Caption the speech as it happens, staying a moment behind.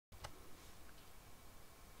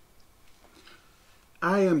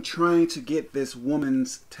I am trying to get this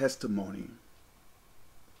woman's testimony.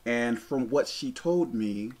 And from what she told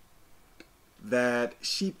me, that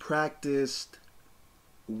she practiced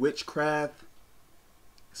witchcraft,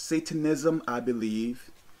 Satanism, I believe,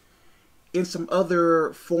 and some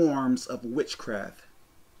other forms of witchcraft.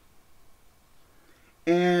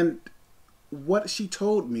 And what she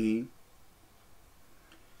told me,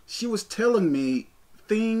 she was telling me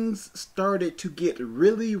things started to get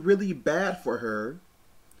really, really bad for her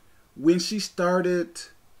when she started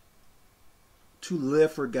to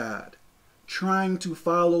live for God, trying to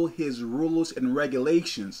follow His rules and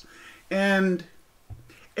regulations. And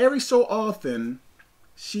every so often,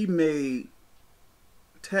 she may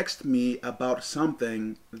text me about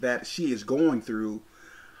something that she is going through.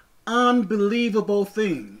 Unbelievable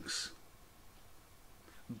things.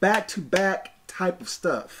 Back-to-back type of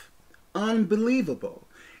stuff. Unbelievable.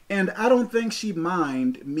 And I don't think she'd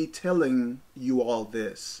mind me telling you all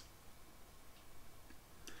this.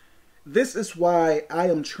 This is why I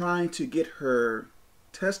am trying to get her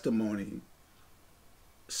testimony,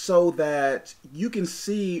 so that you can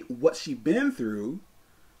see what she's been through,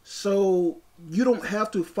 so you don't have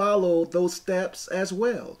to follow those steps as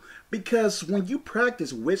well. Because when you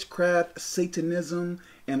practice witchcraft, Satanism,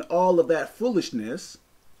 and all of that foolishness,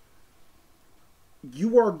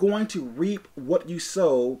 you are going to reap what you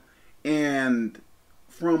sow. And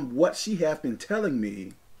from what she has been telling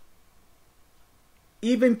me,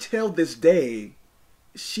 even till this day,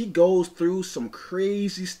 she goes through some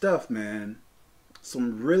crazy stuff, man.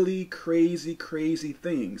 Some really crazy, crazy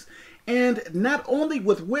things. And not only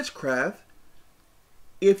with witchcraft,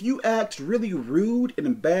 if you act really rude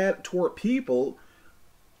and bad toward people,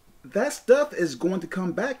 that stuff is going to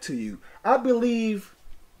come back to you. I believe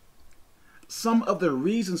some of the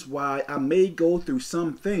reasons why I may go through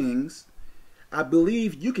some things, I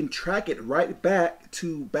believe you can track it right back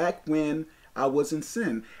to back when I was in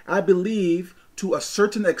sin. I believe to a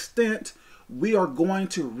certain extent we are going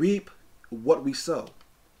to reap what we sow.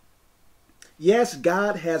 Yes,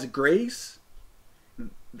 God has grace.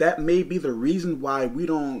 That may be the reason why we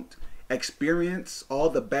don't experience all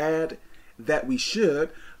the bad that we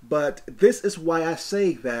should. But this is why I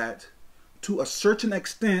say that to a certain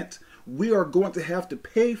extent we are going to have to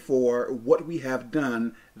pay for what we have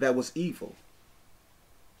done that was evil.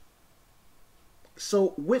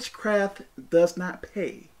 So witchcraft does not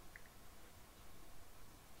pay.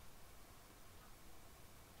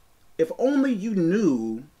 If only you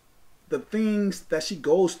knew the things that she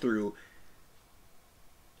goes through,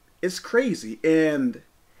 it's crazy. And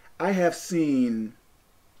I have seen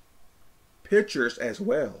pictures as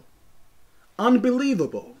well.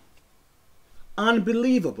 Unbelievable.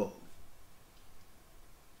 Unbelievable.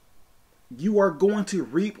 You are going to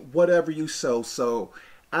reap whatever you sow. So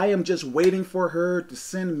I am just waiting for her to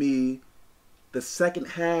send me the second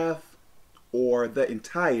half or the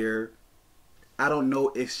entire. I don't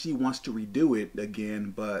know if she wants to redo it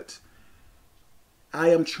again, but I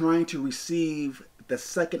am trying to receive the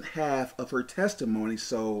second half of her testimony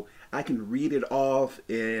so I can read it off,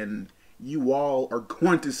 and you all are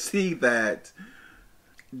going to see that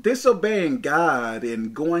disobeying God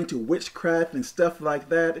and going to witchcraft and stuff like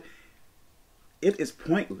that, it is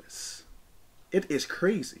pointless. It is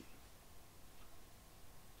crazy.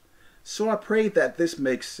 So I pray that this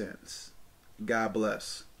makes sense. God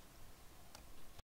bless.